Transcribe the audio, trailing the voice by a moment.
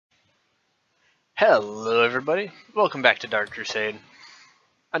Hello everybody, welcome back to Dark Crusade.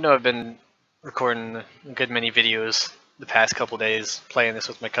 I know I've been recording a good many videos the past couple days playing this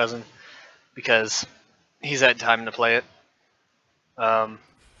with my cousin because he's had time to play it. Yeah.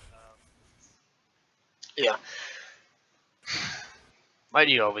 Why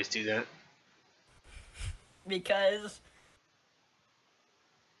do you always do that? Because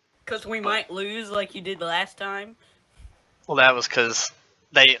we might lose like you did last time. Well, that was because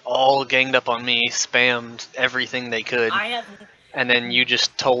they all ganged up on me, spammed everything they could, and then you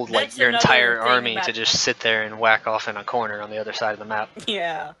just told like your entire army to just sit there and whack off in a corner on the other side of the map.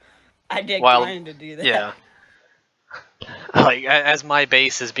 Yeah, I did plan to do that. Yeah. Like, as my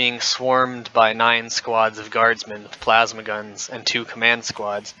base is being swarmed by 9 squads of guardsmen with plasma guns and 2 command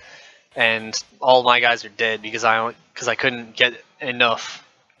squads, and all my guys are dead because I couldn't get enough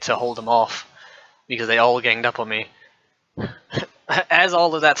to hold them off because they all ganged up on me. As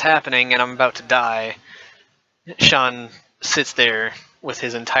all of that's happening and I'm about to die, Sean sits there with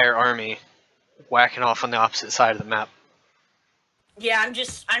his entire army whacking off on the opposite side of the map. Yeah, I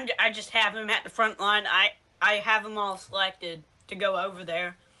just have him at the front line. I have them all selected to go over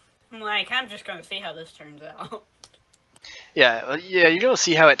there. I'm just gonna see how this turns out. Yeah, you're gonna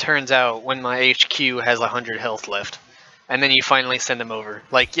see how it turns out when my HQ has 100 health left. And then you finally send him over.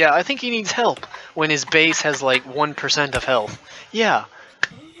 Like, yeah, I think he needs help when his base has like 1% of health. Yeah.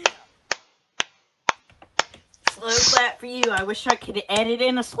 Slow clap for you. I wish I could edit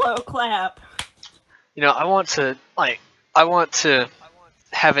in a slow clap. You know, I want to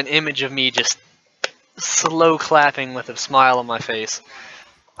have an image of me just slow clapping with a smile on my face.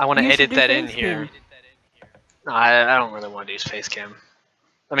 I want to edit that in here. No, I don't really want to use face cam.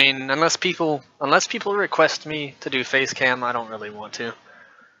 I mean, unless people request me to do face cam, I don't really want to.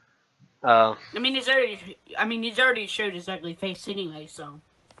 I mean, he's already showed his ugly face anyway, so.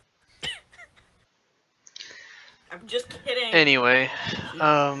 I'm just kidding. Anyway,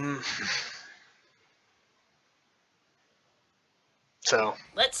 so.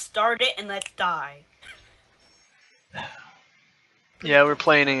 Let's start it and let's die. Yeah, we're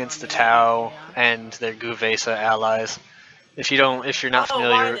playing against the Tau and their Gue'vesa allies. If you're not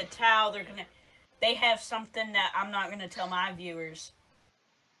familiar. Why the Tau? They have something that I'm not gonna tell my viewers.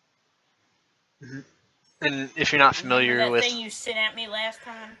 Mm-hmm. And if you're not familiar with that thing you sent at me last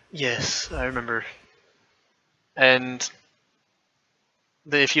time. Yes, I remember. And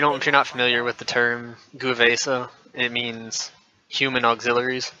if you're not familiar with the term Gue'vesa, it means human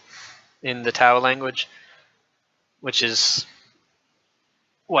auxiliaries in the Tau language, which is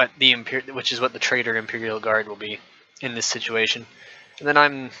what the traitor Imperial Guard will be in this situation. And then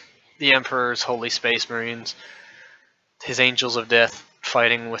I'm the Emperor's Holy Space Marines, his Angels of Death,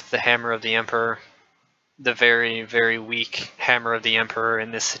 fighting with the Hammer of the Emperor, the very, very weak Hammer of the Emperor in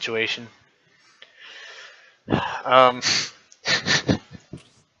this situation. Well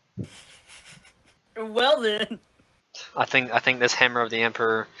then. I think this Hammer of the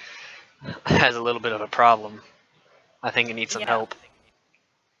Emperor has a little bit of a problem. I think it needs some help.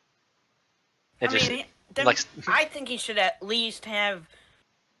 I think he should at least have,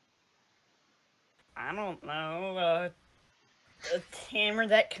 I don't know, a hammer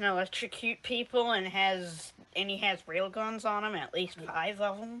that can electrocute people and he has railguns on him, at least 5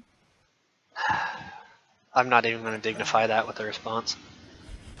 of them. I'm not even going to dignify that with a response.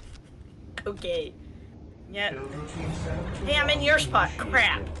 Okay. Yeah. Hey, I'm in your spot.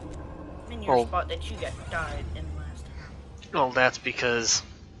 Crap. I'm in your spot that you died in last time. Well, that's because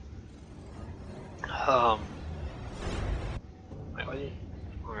Alright.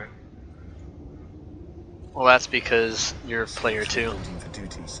 Well, that's because you're player 2. For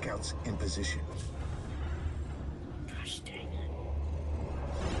duty, scouts in position. Gosh dang it.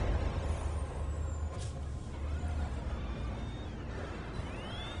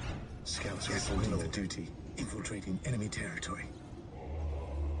 Scouts reporting for duty, infiltrating enemy territory.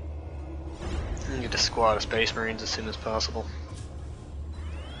 Get a squad of Space Marines as soon as possible.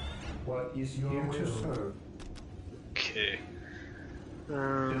 What is your here to serve? Okay.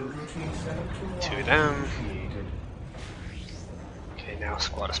 2 down. Okay, now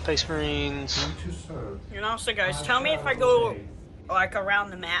squad of Space Marines. And also, guys, tell me if I go like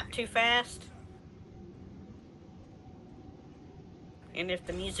around the map too fast, and if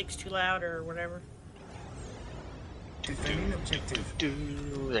the music's too loud or whatever.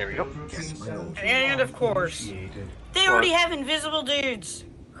 There we go. And of course, they already have invisible dudes.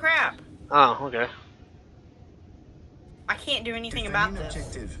 Crap. Oh, okay. I can't do anything about this.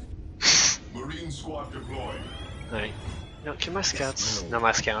 Marine squad deployed. Alright. No, can my scouts? No,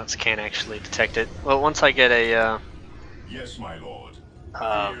 my scouts can't actually detect it. Well, once I get a Yes, my lord. Fear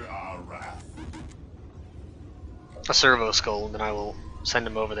our wrath. a servo skull, then I will send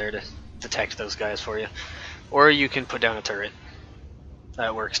him over there to detect those guys for you. Or you can put down a turret.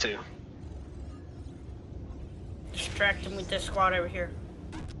 That works too. Distract him with this squad over here.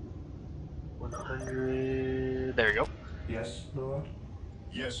 100. There you go. Yes, Lord.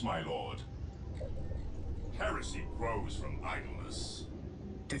 Yes, my lord. Heresy grows from idleness.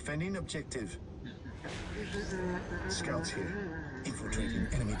 Defending objective. Scouts here. Infiltrating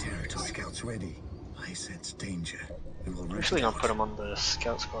enemy territory. Scouts ready. I sense danger. We will I'm root actually it gonna out. put him on the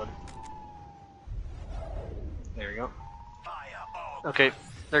scout squad. There we go. Okay,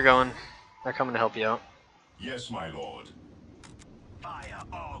 they're going. They're coming to help you out. Yes, my lord. I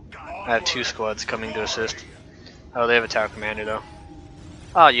have 2 squads coming to assist. Oh, they have a tower commander though.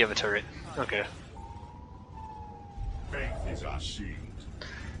 Ah, you have a turret. Okay. Faith is our shield.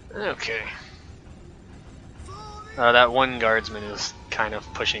 Okay. That one guardsman is kind of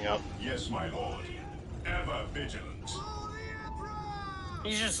pushing up. Yes, my lord. Ever vigilant.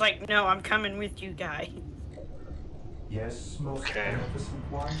 He's just like, no, I'm coming with you, guy. Yes, most Okay.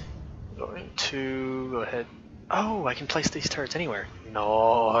 beneficent one. Going to go ahead. Oh, I can place these turrets anywhere.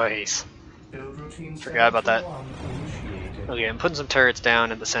 Nice. Build routine Forgot about that. 71 initiated. Okay, I'm putting some turrets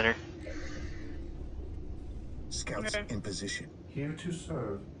down at the center. Scouts Okay. in position. Here to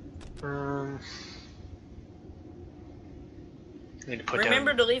serve. Need to put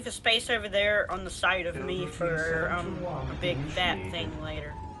Remember down. to leave a space over there on the side of Build me routine for 71 a big fat initiated. thing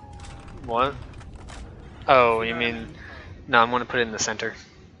later. What? Oh, You you know what I mean? mean. No, I'm gonna put it in the center.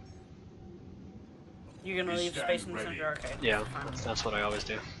 You're gonna We leave stand space in the ready. center? Okay. Yeah, fine. that's what I always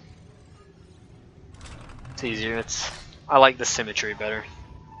do. It's easier. I like the symmetry better.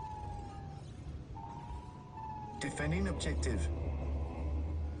 Defending objective.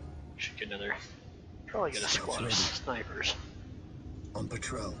 Should get another. Probably get a squad of snipers. On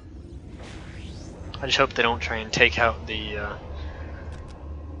patrol. I just hope they don't try and take out the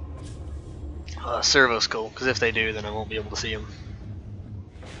servo skull, because if they do, then I won't be able to see them.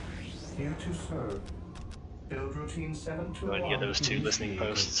 Here to serve. Build routine 7 to Go ahead and get those 2 listening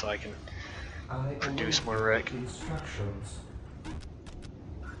posts so I can. produce more wreck. Instructions.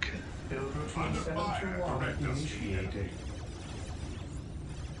 Okay. Build routine Under 7 fire, to 1 direct us. initiated.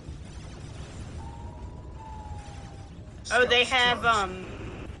 Oh, they Scouts have charge.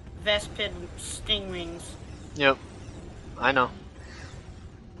 Vespid stingwings. Yep. I know.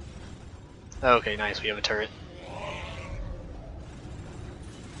 Okay, nice. We have a turret.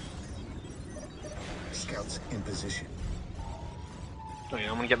 Scouts in position. Okay,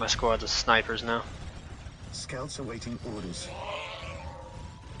 I'm gonna get my squads of snipers now. Scouts awaiting orders.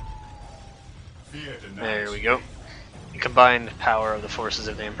 Fear denounced. There we go. The combined power of the forces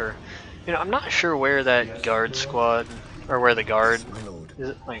of the Emperor. You know, I'm not sure where that guard squad, or where the guard, Yes, my lord.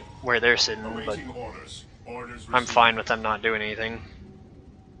 is, like, where they're sitting, but Awaiting orders. Orders I'm received. fine with them not doing anything.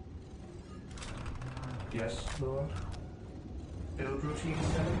 Yes, Lord. Build routine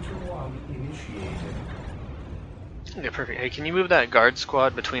 7 to 1 initiated. Okay, perfect. Hey, can you move that guard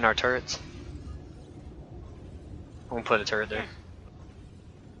squad between our turrets? I'm gonna put a turret there.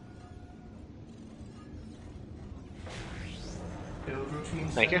 Build routine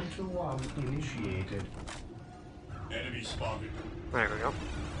Thank you. 7 to 1 initiated. Enemy spotted. There we go.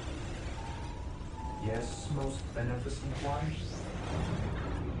 Yes, most beneficent one.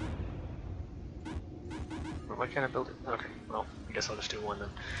 Why can't I build it? Okay, well, I guess I'll just do one then.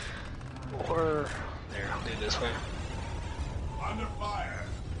 Or, there, I'll do it this way. Under fire.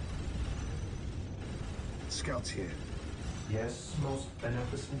 Scouts here. Yes, most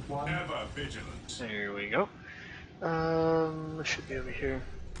beneficent one. Ever vigilant. There we go. It should be over here.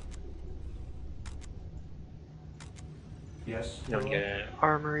 Yes, You'll Lord. get an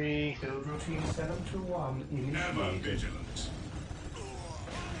armory. Build routine 7 to 1 Ever initiated. vigilant.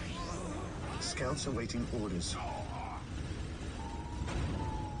 Scouts awaiting orders.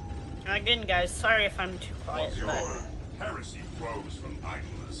 Again, guys, sorry if I'm too quiet, What's your but order? Heresy grows from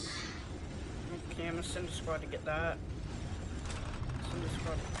idleness. okay, I'm gonna send a squad to get that. Send a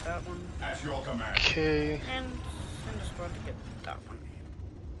squad to get that one, At your command. Okay. and send a squad to get that one.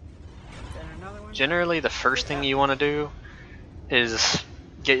 Then another one. Generally, the first thing you want to do is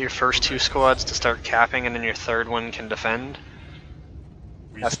get your first 2 squads to start capping, and then your third one can defend.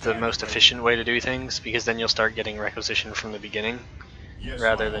 We That's the stand most ready. efficient way to do things, because then you'll start getting requisition from the beginning, Yes,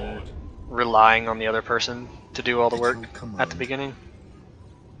 rather my than lord. relying on the other person to do all the At work your at the command. beginning.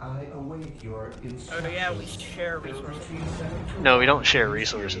 I await your Oh instructions. yeah, we share Build resources. routine 7 to No, we 1 don't share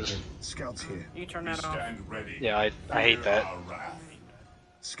initiated. resources. Scouts here. You turn We that off, stand ready. Yeah, I hate Fear that. our wrath.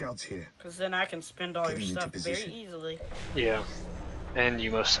 Scouts here. because then I can spend all your Getting into stuff very position. easily. Yeah, and you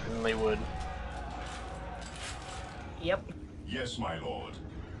most certainly would. Yep. Yes, my lord.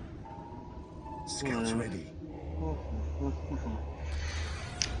 Scouts ready. I'm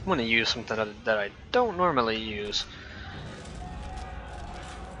gonna use something that I don't normally use.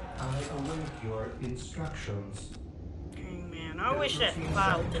 I await your instructions. Dang, man, I wish that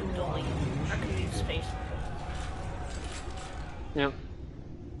file didn't delete. I could use space. Yep.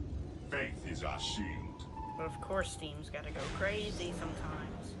 Faith is our shield. But of course, Steam's gotta go crazy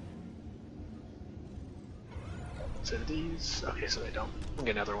sometimes. So these. Okay, so they don't. I'll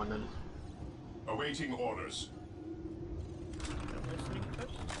get another one then. Awaiting orders. Listening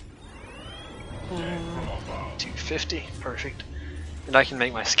post. Dead from above. 250. Perfect. And I can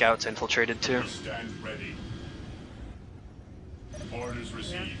make my scouts infiltrated too. Stand ready. Orders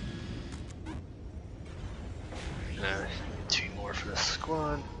received. Two more for the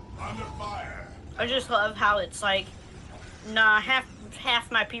squad. Under fire. I just love how it's like, nah,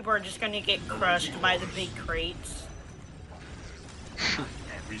 half my people are just gonna get crushed by the big crates.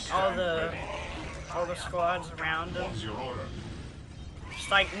 We All stand the ready. squads around them. What's your order? It's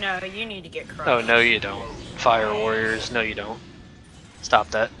like, no, you need to get crushed. Oh, no, you don't. Fire warriors. No, you don't. Stop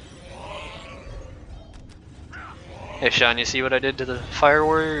that. Hey, Sean, you see what I did to the fire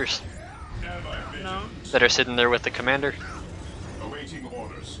warriors No? that are sitting there with the commander? Awaiting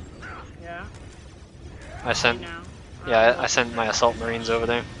orders. Yeah? I sent. No. Yeah, I sent my assault marines over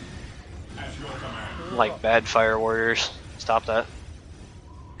there. At your command. Like bad fire warriors. Stop that.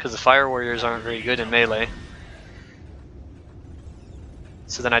 Because the fire warriors aren't very good in melee.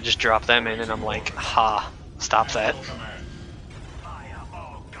 So then I just drop them in and I'm like, ha, stop that. Your command.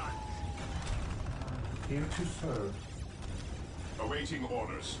 Here to serve. Awaiting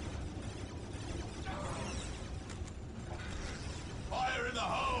orders. Fire in the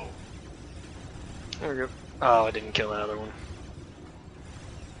hole. There we go. Oh, I didn't kill that other one.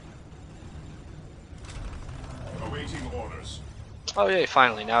 Awaiting orders. Oh yay,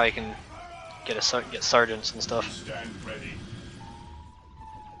 finally, now I can get sergeants and stuff. Stand ready.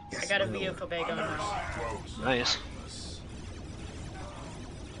 I got a vehicle bag on now. Close. Nice.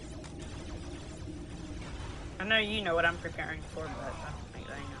 I know you know what I'm preparing for, but I don't think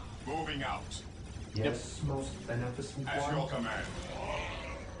I know. Moving out. Yes, most beneficent At your one. command.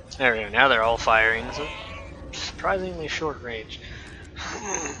 There we go, now they're all firing. It's a surprisingly short range.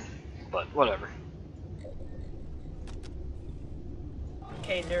 But whatever.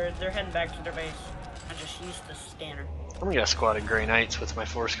 Okay, they're heading back to their base. I just used the scanner. I'm gonna get a squad of Grey Knights with my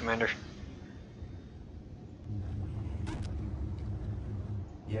force commander.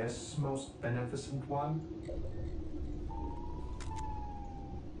 Yes, most beneficent one.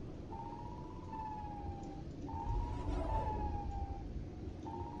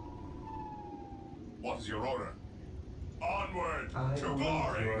 What's your order? Onward I to await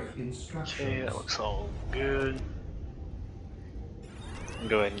glory. your Okay, instructions. that looks all good.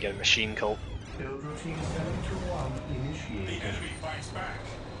 Go ahead and get a machine cult. Build routine 721 The initiated. enemy fights back.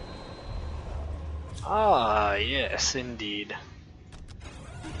 Ah, yes, indeed.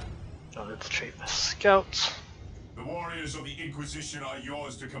 I'll infiltrate my scouts. The warriors of the Inquisition are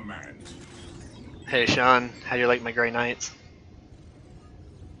yours to command. Hey, Sean, how do you like my Grey Knights?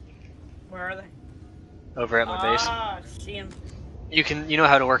 Where are they? Over at my base. Ah, see them. You know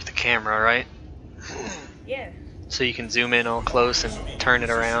how to work the camera, right? Yeah. So you can zoom in all close and turn it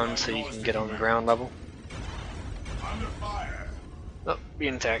around so you can get on the ground level. Under fire. Oh, be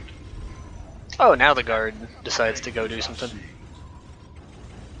intact. Oh, now the guard decides to go do something.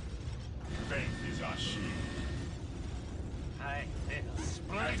 Faith is our shield.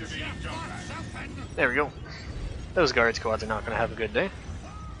 Activating jump pad. There we go. Those guard squads are not going to have a good day.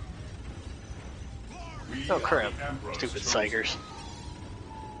 We Oh are crap. the Emperor's Stupid chosen. psychers.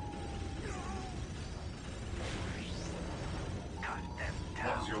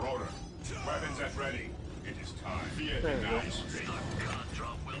 What's your order? Weapons at ready. It is time. Fear There we go. denies faith.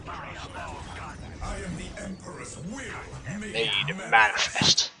 I am the Emperor's will. Made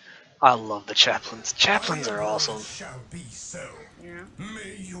manifest. I love the chaplains. Chaplains are awesome. Shall be so. Yeah.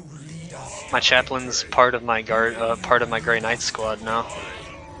 May you lead us. My chaplain's part of my guard, part of my Grey Knight squad now.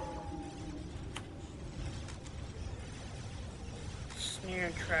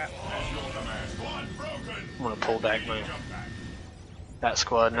 Snare trap. At your command. Squad broken. I'm gonna pull back my Jump pad. that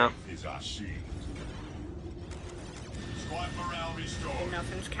squad now. Is our shield. Squad morale restored. And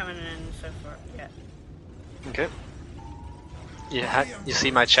nothing's coming in so far yet. Okay. You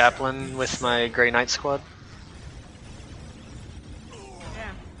see my chaplain with my Grey Knight squad?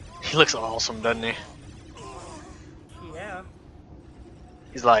 Yeah. He looks awesome, doesn't he? Yeah.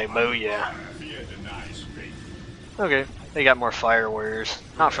 He's like, oh yeah. Fear denies faith. Okay, they got more fire warriors.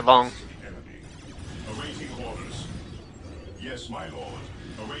 Not for long. The enemy. Awaiting orders. Yes, my lord.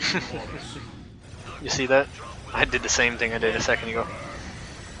 Awaiting orders. You see that? I did the same thing I did a second ago.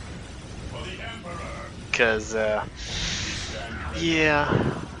 For the Emperor. Because, Stand ready.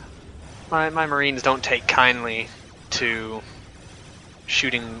 yeah, my Marines don't take kindly to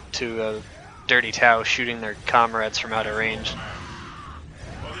shooting to a dirty Tau, shooting their comrades from out of range.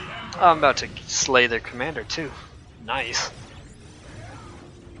 Oh, I'm about to slay their commander too. Nice.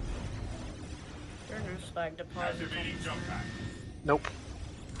 There's no slag deposit. Activating jump pack. Nope.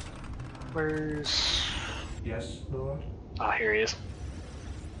 Where's... Yes, Lord? Ah, here he is.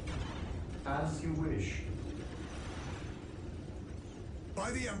 As you wish.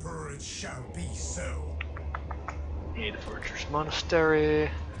 By the Emperor it shall be so. Need a Fortress Monastery.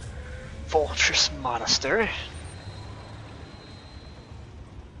 Fortress Monastery.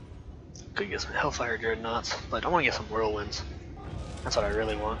 Could get some Hellfire Dreadnoughts, but I want to get some Whirlwinds. That's what I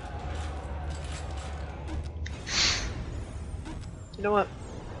really want. You know what?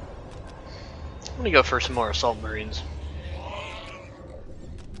 I'm gonna go for some more Assault Marines.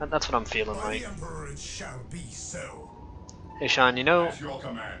 That's what I'm feeling By like. the Emperor it shall be so. Hey Sean, you know, At your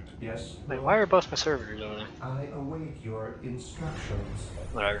command. Yes, wait, Lord? why are both my servitors over there? I await your instructions.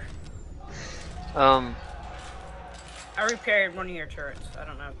 Whatever. I repaired one of your turrets. I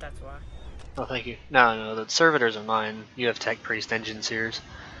don't know if that's why. Oh, thank you. No, the servitors are mine. You have Tech Priest Engine Sears.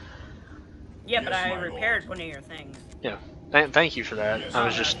 Yeah, but Yes, I my repaired lord. one of your things. Yeah. Thank you for that. Yes, I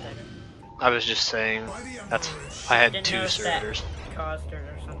was just saying that's I had Didn't two know if that servitors. caused it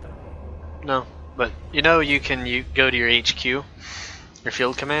or something. No, but you know you go to your HQ, your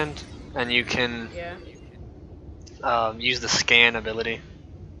field command, and you can Yeah. use the scan ability.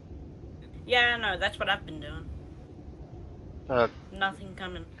 Yeah, no, that's what I've been doing. Nothing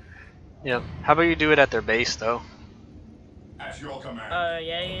coming. Yeah. How about you do it at their base though? At your command.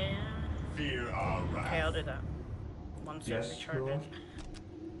 Yeah. Fear our wrath. Okay, I'll do that. Once it Yes, recharges. Lord?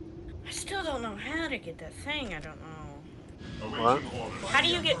 I still don't know how to get that thing. I don't know. Awaiting What? orders. How do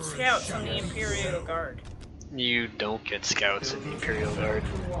you get scouts on the Imperial Guard? You don't get scouts in the Imperial Guard.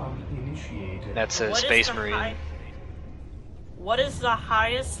 Sector 1 initiated. That's a What is Space the Marine. What is the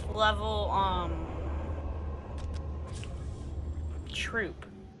highest level troop?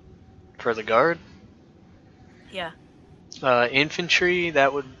 For the guard, Yeah. infantry,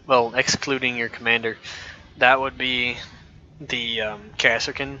 that would, well, excluding your commander, that would be the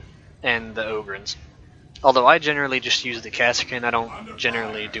Kasrkin and the Ogrins. Although I generally just use the Kasrkin, I don't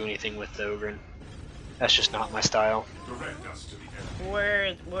generally do anything with the Ogrin. That's just not my style. Direct us to the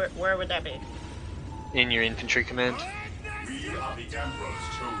Emperor. Where would that be? In your infantry command, We are the Emperor's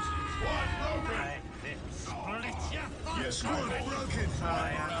chosen. Squad broken. Yes, my lord.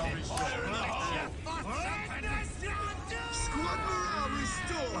 Squad morale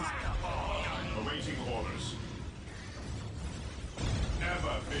restored. Awaiting orders.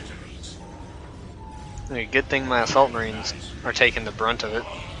 Ever vigilant. a good thing my Assault Marines are taking the brunt of it.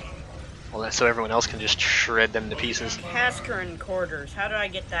 Well, so everyone else can just shred them to pieces. Cascarin quarters. How do I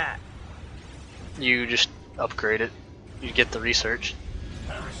get that? You just upgrade it. You get the research.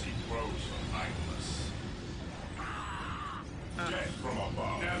 Heresy grows relentless. Death from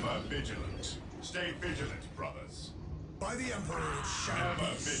above. Ever vigilant. Stay vigilant, brothers. By the Emperor it shall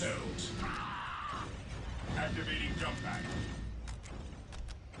Ever be so. vigilant. Activating jump pack.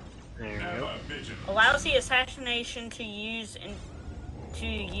 There we go. Ever vigilant. Allows the assassination to use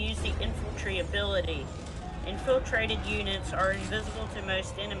the infiltrate ability. Infiltrated units are invisible to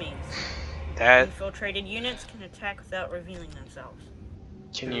most enemies. That, Infiltrated units can attack without revealing themselves.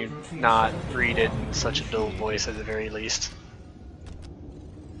 can you not read it in such a dull voice at the very least?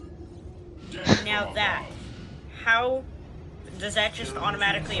 Death Now from that, above. how does that just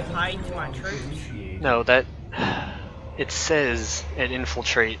automatically apply to my troops? Initiated. No, that, it says it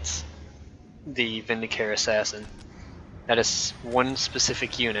infiltrates the Vindicare Assassin. That is one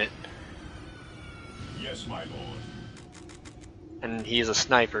specific unit, Yes, my lord. and he is a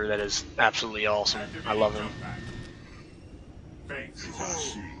sniper that is absolutely awesome. I love him. Jump pack. Faith is our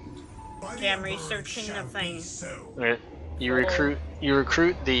shield. By the Okay, I'm Emperor it researching the shall thing. be so. Right. You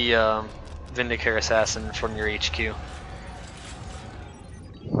recruit the Vindicare Assassin from your HQ.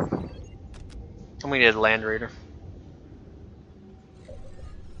 I'm gonna get a Land Raider.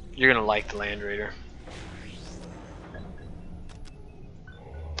 You're gonna like the Land Raider.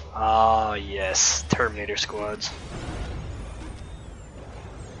 Ah, yes, Terminator squads.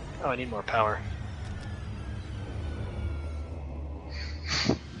 Oh, I need more power.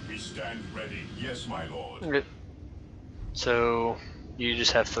 We stand ready. Yes, my lord. Okay. So you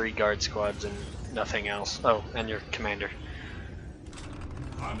just have 3 guard squads and nothing else. Oh, and your commander.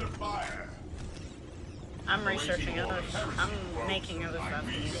 Under fire. I'm researching other. I'm making other stuff.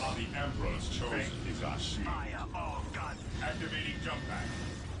 We are the Emperor's chosen is our shield. Activating jump pack.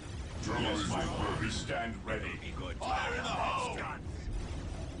 Yes, my lord. We stand ready. Fire in the hole!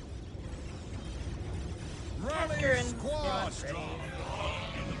 After and Squad strong.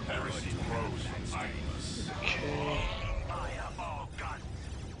 Heresy grows timeless. Okay.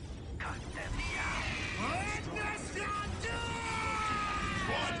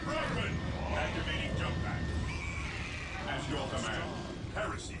 Squad broken. Activating jump pack. As your command.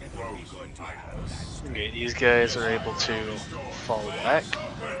 Heresy grows timeless. Okay, these guys are able to fall back.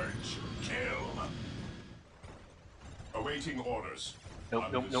 Purge. Kill. Awaiting orders. Nope,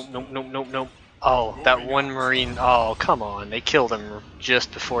 nope, nope, nope, nope, nope, nope. Oh, that one Marine. Oh, come on. They killed him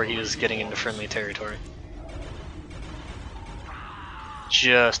just before he was getting into friendly territory.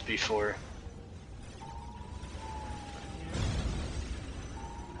 Just before.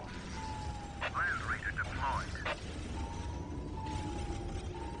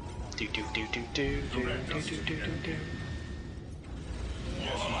 Do do do do do do do do do do.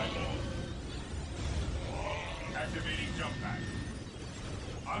 Yes, my lord. Activating jump pack.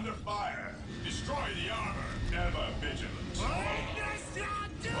 Under fire. Destroy the armor. Ever vigilant. For the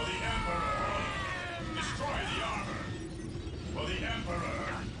Emperor. Destroy the armor. For the Emperor.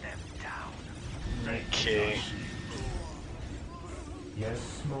 Okay.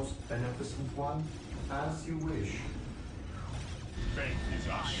 Yes, most beneficent one, as you wish. Faith is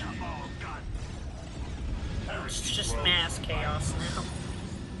our shield. It's just mass chaos now.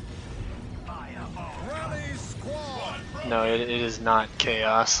 No, it is not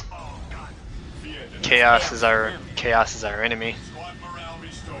chaos. Chaos is our enemy. Squad morale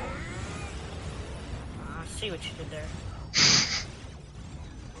restored. I see what you did there.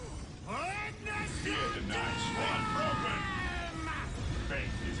 Fear denied. Squad broken.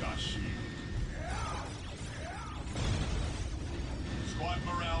 Faith is our shield. Squad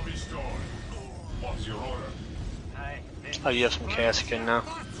morale restored. What's your order? Oh, you have some Kaskin now.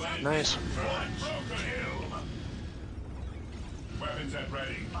 Nice. Squad broken. Weapons at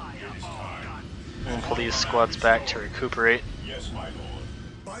ready. It is time. We'll pull these squads back to recuperate, Yes, my lord.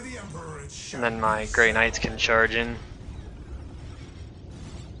 By the Emperor it shall and then my Grey Knights can charge in.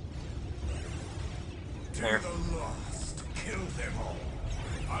 to There. the last. Kill them all.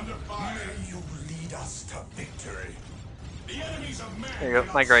 Under fire. May you lead us to victory. The enemies of man. There you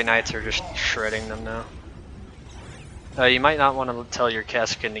go. My Grey Knights are just shredding them now. You might not want to tell your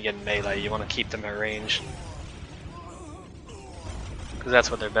Kaskin to get in melee. You want to keep them at range, because that's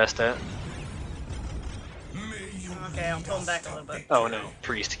what they're best at. May you Okay, I'll lead pull him us back to a little bit. Oh victory. no,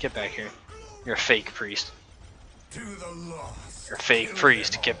 priest, get back here. You're a fake priest. To the last. You're a fake Kill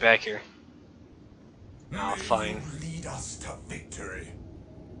priest. them Get all. back here. May Oh, fine. you lead us to victory.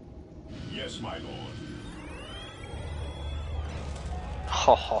 Yes, my lord.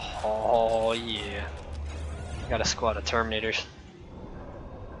 Ho ho ho, yeah. Got a squad of Terminators.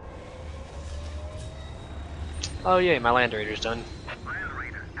 Oh yay, my Land Raider's done.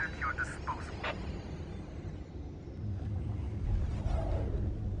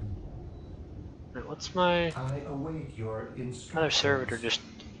 Wait, what's my I await your instructions. other servitor? Just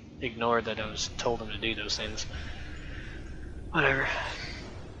ignored that I was told him to do those things. Whatever.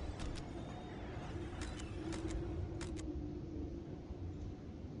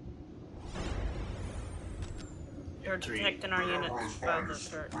 You're detecting our units by the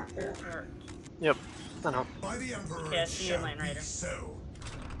turret. Yep, I know. By the Emperor Yeah, it see you, shall Land be Raider. so.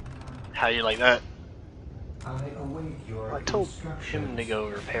 How you like that? I await your I told instructions. him to go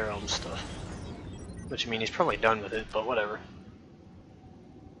repair all the stuff. Which I mean, he's probably done with it, but whatever.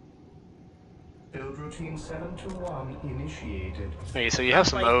 Build routine 721 initiated. Okay, so you have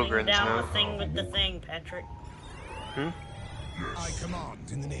some Placing Ogrins down now. the thing with the thing, Patrick. I command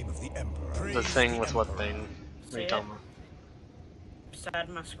in the name of the Emperor. The thing with what thing? What are you See talking it? about? Beside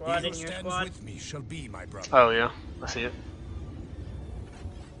my squad He and who your stands squad. with me shall be my brother. Oh yeah, I see it.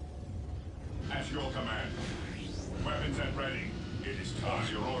 At your command. Weapons at ready. It is time.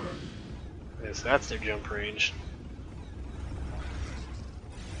 Your order. Yes, that's their jump range.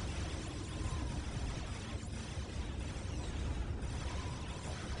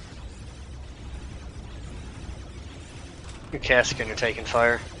 Your Kaskin are taking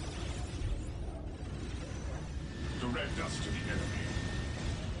fire. Direct us to the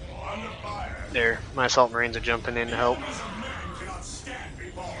enemy. Under fire. There, my Assault Marines are jumping in to help. Enemies of man cannot stand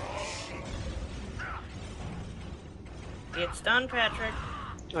before us. It's done, Patrick.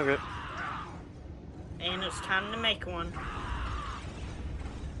 Okay. And it's time to make one.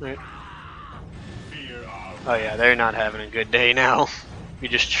 Right. Fear our Oh yeah, they're not having a good day now. You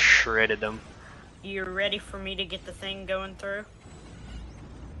just shredded them. You ready for me to get the thing going through?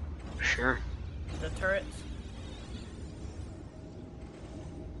 Sure. The turrets?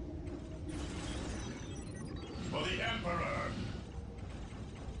 For the Emperor!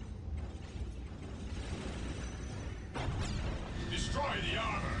 Destroy the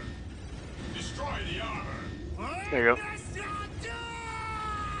armor! Destroy the armor! There you go.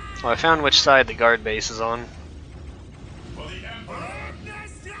 Well, I found which side the guard base is on. For the Emperor!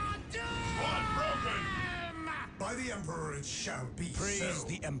 Squad broken! By the Emperor it shall be. Praise so.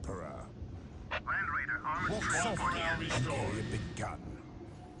 the Emperor. Land Raider, armored Walk transport softly now and restored. carry a big gun.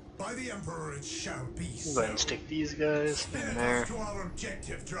 By the Emperor it shall be. Go So. ahead and stick these guys Spin in it there. off to our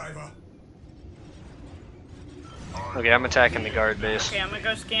objective, driver. Okay, I'm attacking the guard base. Okay, I'm gonna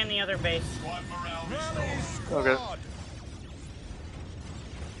go scan the other base. Squad morale restored. Okay.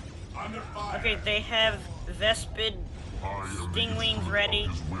 Under fire! Okay, they have Vespid Stingwings ready,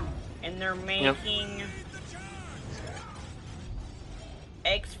 and they're making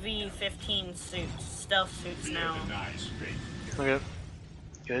XV-15 suits, stealth suits now. Nice, big. Okay.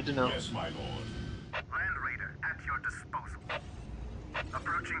 Good to know. Yes, my lord. Land Raider at your disposal.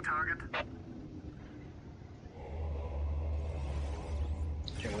 Approaching target.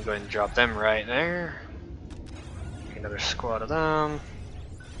 Okay, we'll go ahead and drop them right there. Another squad of them.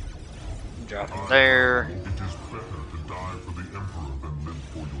 Drop them there. It is better to die for the Emperor than live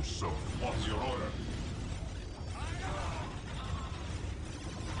for yourself. What's your order?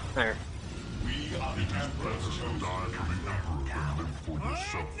 There. We are the Emperor's chosen. Die for the Emperor than live for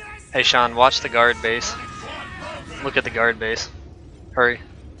yourself. Hey Sean, watch the guard base. Look at the guard base. Hurry.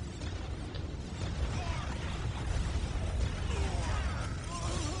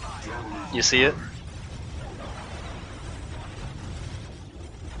 You see it?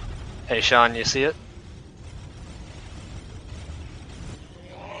 Hey Sean, you see it?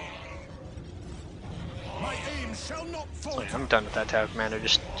 My aim shall not Oh, falter. yeah, I'm done with that tower commander.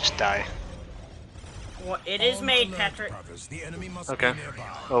 Just die. Well, it is made, On alert, Patrick. brothers. The enemy must Okay. be nearby.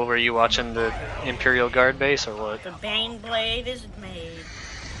 Oh, were you watching the Imperial Guard base or what? The Bane Blade is made.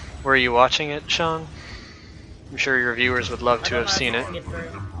 Were you watching it, Sean? I'm sure your viewers would love I to don't have know seen if it. I can get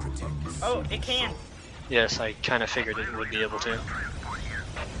through. Oh, it can. Yes, I kind of figured it would be able to. An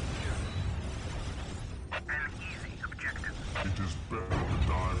easy objective. It is better to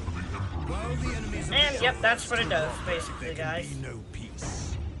die for the Emperor While than the live enemies of And the yep, that's Emperor what it does, still basically, there can guys. be no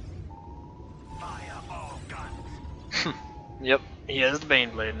peace. Fire all guns. Yep, he has the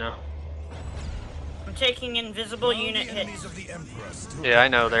Bane Blade now. I'm taking invisible While unit the enemies hits. of the Emperor still Yeah, I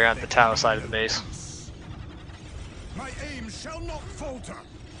know, they're at there the can Tau be side of the no base. peace. My aim shall not falter.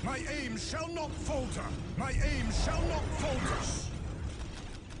 My aim shall not falter. My aim shall not falter.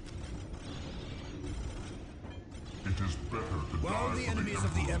 It is better to While die the for enemies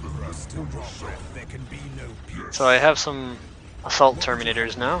of the Emperor still draw breath, there can be no peace. So I have some Assault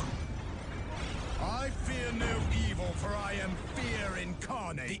Terminators now. I fear no evil, for I am fear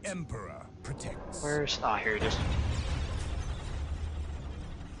incarnate. The Emperor protects. Where's... Ah, here it is.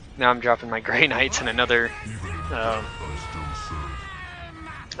 Now I'm dropping my Grey Knights and another... I still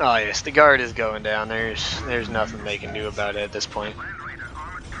serve. Oh yes, the guard is going down. There's nothing they can do about it at this point. Land Raider,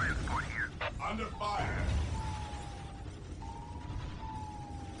 armored transport here. Under fire!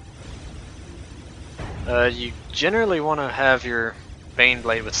 You generally want to have your Bane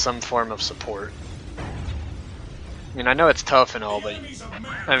Blade with some form of support. I mean, I know it's tough and all, but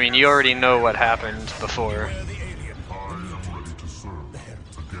I mean, you already know what happened before. Where the alien. I am ready to serve.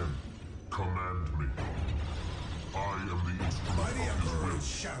 Again, command me. I am the By instrument the of his Emperor will. it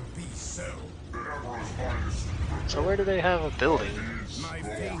shall be so. The Emperor's finest. So where do they have a building? My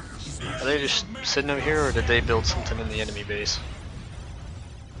faith is Are they just sitting over here, or did they build something in the enemy base?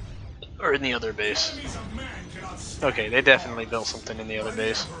 Or in the other base? Enemies of man cannot stand. Okay, they definitely built something in the other By the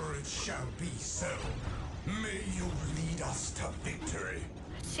base. Emperor it shall be so. May you lead us to victory.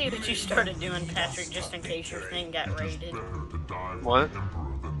 Let's see what you started doing, Patrick, just in case your thing got It is raided. better to die for What? the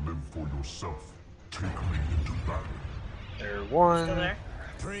Emperor than live for yourself. Take me into battle. There Still one. there?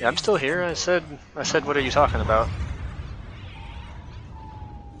 Yeah, I'm still here. I said, what are you talking about?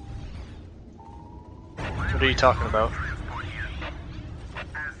 What are you talking about? Transport here.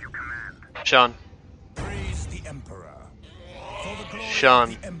 As you command. Sean. praise the Emperor. For the glory Sean.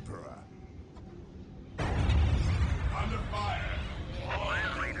 of the Emperor. Under fire!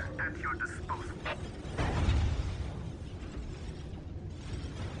 Land Raider at your disposal.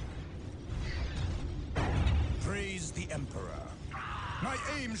 Praise the Emperor. My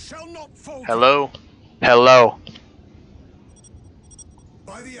aim shall not falter. Hello? Hello.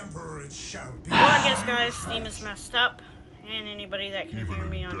 By the Emperor it shall be. Well, I guess, guys, Steam is messed up, And anybody that can Even hear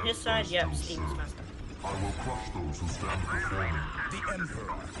me in on death his side, I yep, still Steam's serve. messed up. I will crush those who stand before me. The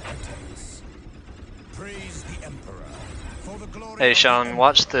Emperor attends. Praise the Emperor for the glory Hey of Sean, the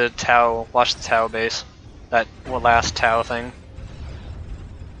watch Emperor. the Tau. Watch the Tau base. That last Tau thing.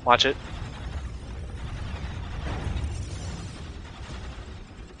 Watch it.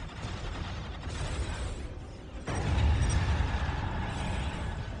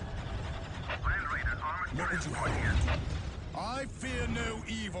 What would you have me do? I fear no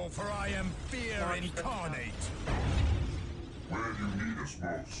evil, for I am fear incarnate. Where you need us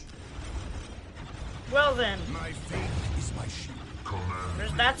most. Well then, My faith is my shield. Command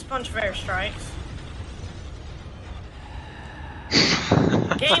there's me. that bunch of airstrikes.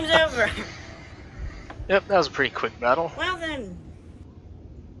 Game's over. Yep, that was a pretty quick battle. Well then,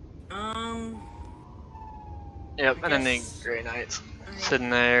 Yep, I and then the guess Grey Knights I sitting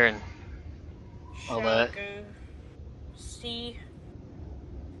there and all shall that. go see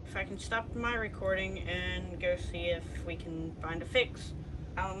if I can stop my recording and go see if we can find a fix.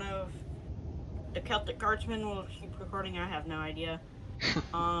 I don't know if the Celtic Guardsman will keep recording. I have no idea.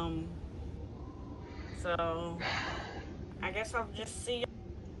 So I guess I'll just see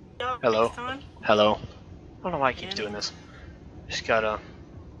y'all Hello. next time. Hello. I don't know why I keep And- doing this. Just gotta.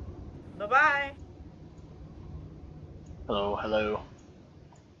 Bye bye. Hello, hello.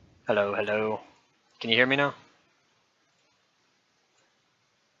 Hello, hello. Can you hear me now?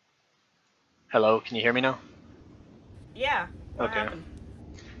 Hello, can you hear me now? Yeah. What Okay. happened?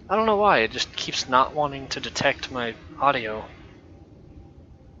 I don't know why, it just keeps not wanting to detect my audio.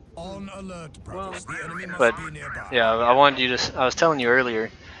 On alert, brothers. The enemy must But, be nearby. yeah, I wanted you to. I was telling you earlier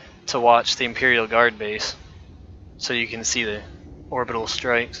to watch the Imperial Guard base so you can see the orbital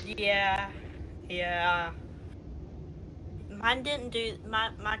strikes. Yeah. Yeah. Mine didn't do.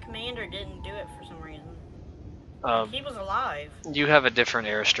 My commander didn't do it for some reason. He was alive. You have a different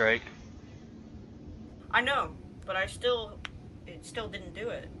airstrike. I know, but it still didn't do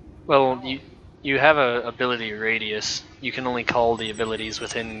it. Well, you have a ability radius. You can only call the abilities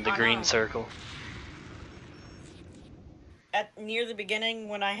within the I green know. circle. At near the beginning,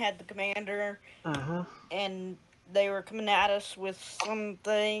 when I had the commander, Uh-huh. and they were coming at us with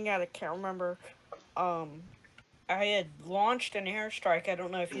something I can't remember. I had launched an airstrike. I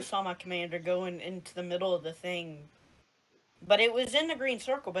don't know if you saw my commander going into the middle of the thing, but it was in the green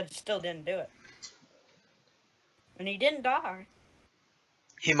circle, but it still didn't do it, and he didn't die.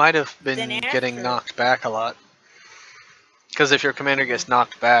 He might have been Then getting after- knocked back a lot. Because if your commander gets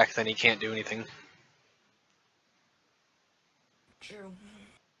knocked back, then he can't do anything. True.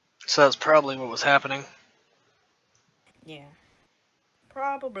 So that's probably what was happening. Yeah.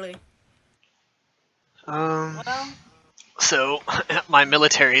 Probably. Um. Well. So my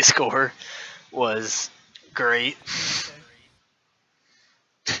military score was great.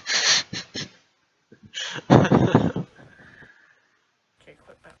 Okay,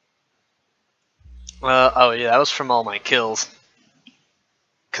 quit that. Oh yeah, that was from all my kills.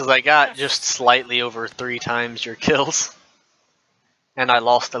 Because I got just slightly over 3 times your kills. And I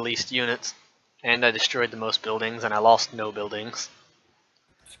lost the least units. And I destroyed the most buildings, and I lost no buildings.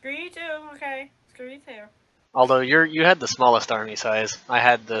 Screw you too. Okay. Screw you too. Although you had the smallest army size. I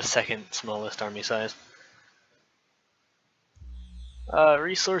had the second smallest army size.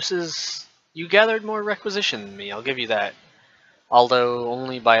 Resources. You gathered more requisition than me, I'll give you that. Although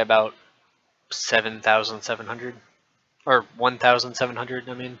only by about 7,700. Or 1,700,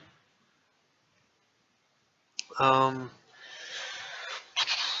 I mean.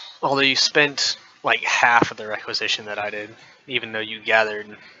 Although you spent like half of the requisition that I did, even though you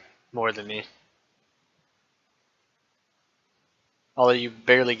gathered more than me. Although you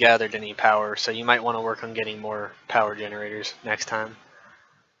barely gathered any power, so you might want to work on getting more power generators next time.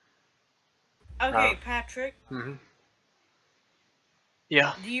 Okay, Patrick. Mm-hmm.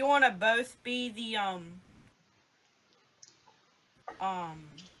 Yeah. Do you want to both be the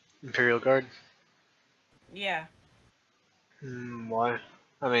Imperial Guard? Yeah. Why?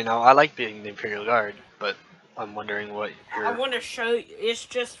 I mean, I like being the Imperial Guard, but I'm wondering what I your... want to show you. It's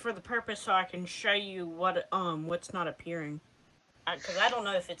just for the purpose so I can show you what's not appearing. Because I don't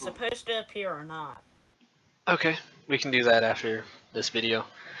know if it's supposed to appear or not. Okay, we can do that after this video.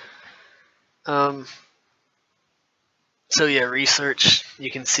 So yeah, research,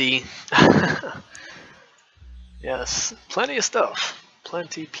 you can see. Yes, plenty of stuff.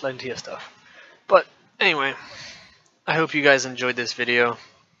 Plenty of stuff. But anyway, I hope you guys enjoyed this video.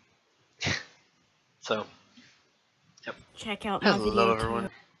 So, yep. Check out my Hello video everyone. too.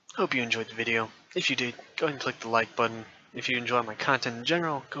 Hope you enjoyed the video. If you did, go ahead and click the like button. If you enjoy my content in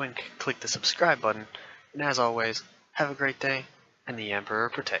general, go ahead and click the subscribe button. And as always, have have a great day, and the Emperor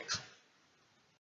protects.